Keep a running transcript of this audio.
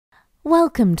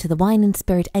Welcome to the Wine and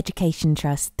Spirit Education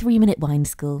Trust 3-Minute Wine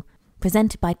School,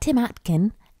 presented by Tim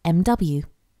Atkin MW.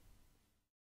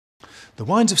 The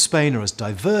wines of Spain are as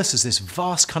diverse as this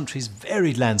vast country's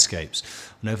varied landscapes,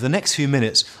 and over the next few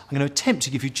minutes I'm going to attempt to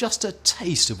give you just a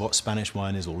taste of what Spanish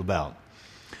wine is all about.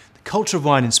 The culture of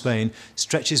wine in Spain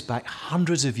stretches back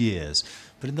hundreds of years,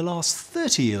 but in the last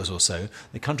 30 years or so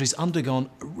the country's undergone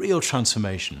a real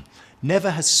transformation.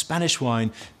 Never has Spanish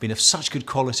wine been of such good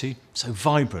quality, so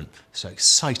vibrant, so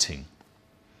exciting.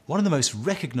 One of the most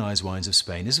recognised wines of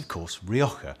Spain is of course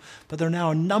Rioja, but there are now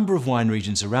a number of wine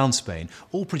regions around Spain,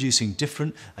 all producing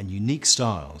different and unique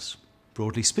styles.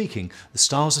 Broadly speaking, the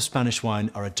styles of Spanish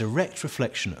wine are a direct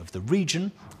reflection of the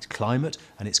region, its climate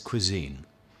and its cuisine.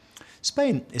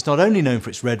 Spain is not only known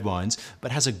for its red wines,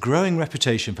 but has a growing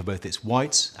reputation for both its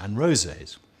whites and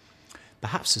rosés.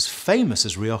 Perhaps as famous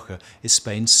as Rioja is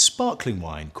Spain's sparkling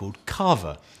wine called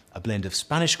Cava, a blend of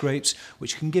Spanish grapes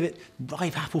which can give it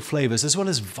ripe apple flavours as well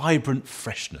as vibrant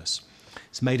freshness.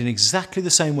 It's made in exactly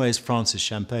the same way as France's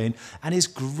champagne and is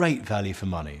great value for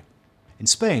money. In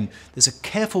Spain, there's a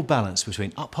careful balance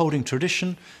between upholding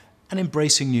tradition and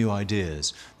embracing new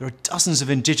ideas. There are dozens of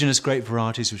indigenous grape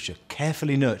varieties which are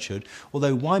carefully nurtured,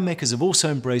 although winemakers have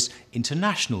also embraced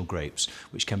international grapes,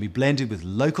 which can be blended with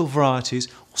local varieties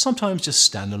or sometimes just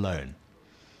stand alone.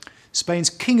 Spain's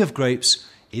king of grapes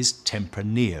is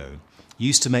Tempranillo,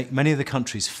 used to make many of the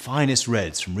country's finest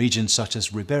reds from regions such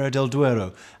as Ribera del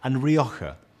Duero and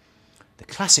Rioja. The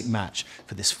classic match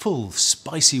for this full,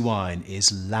 spicy wine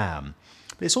is lamb.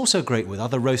 It's also great with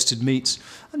other roasted meats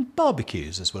and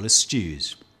barbecues as well as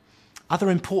stews. Other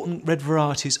important red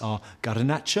varieties are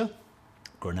Garnacha,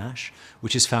 Grenache,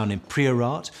 which is found in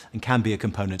Priorat and can be a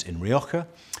component in Rioja,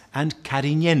 and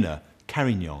Cariñena,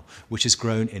 Carignan, which is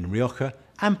grown in Rioja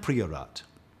and Priorat.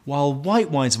 While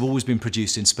white wines have always been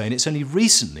produced in Spain, it's only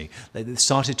recently that they've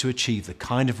started to achieve the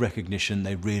kind of recognition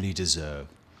they really deserve.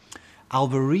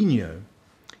 Albarino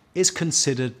is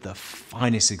considered the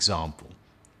finest example.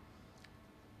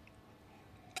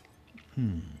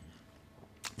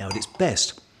 Now at its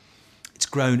best, it's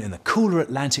grown in the cooler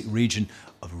Atlantic region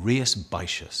of Rías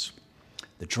Baixas.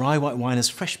 The dry white wine has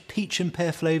fresh peach and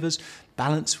pear flavours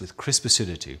balanced with crisp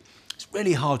acidity. It's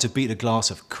really hard to beat a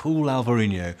glass of cool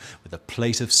Albarino with a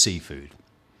plate of seafood.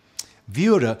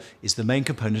 Viura is the main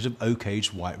component of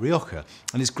oak-aged white Rioja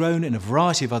and is grown in a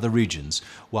variety of other regions,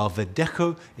 while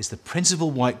Verdejo is the principal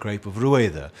white grape of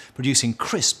Rueda, producing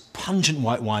crisp, pungent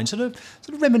white wine, sort of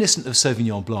reminiscent of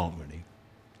Sauvignon Blanc, really.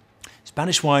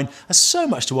 Spanish wine has so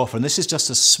much to offer, and this is just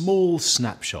a small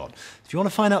snapshot. If you want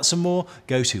to find out some more,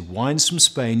 go to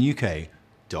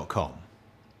winesfromspainuk.com.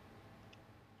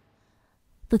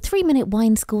 The 3-Minute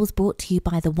Wine School is brought to you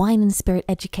by the Wine and Spirit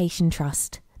Education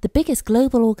Trust, the biggest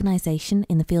global organisation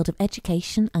in the field of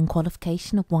education and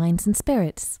qualification of wines and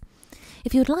spirits.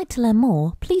 If you would like to learn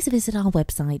more, please visit our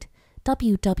website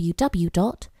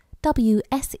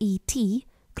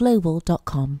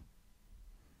www.wsetglobal.com.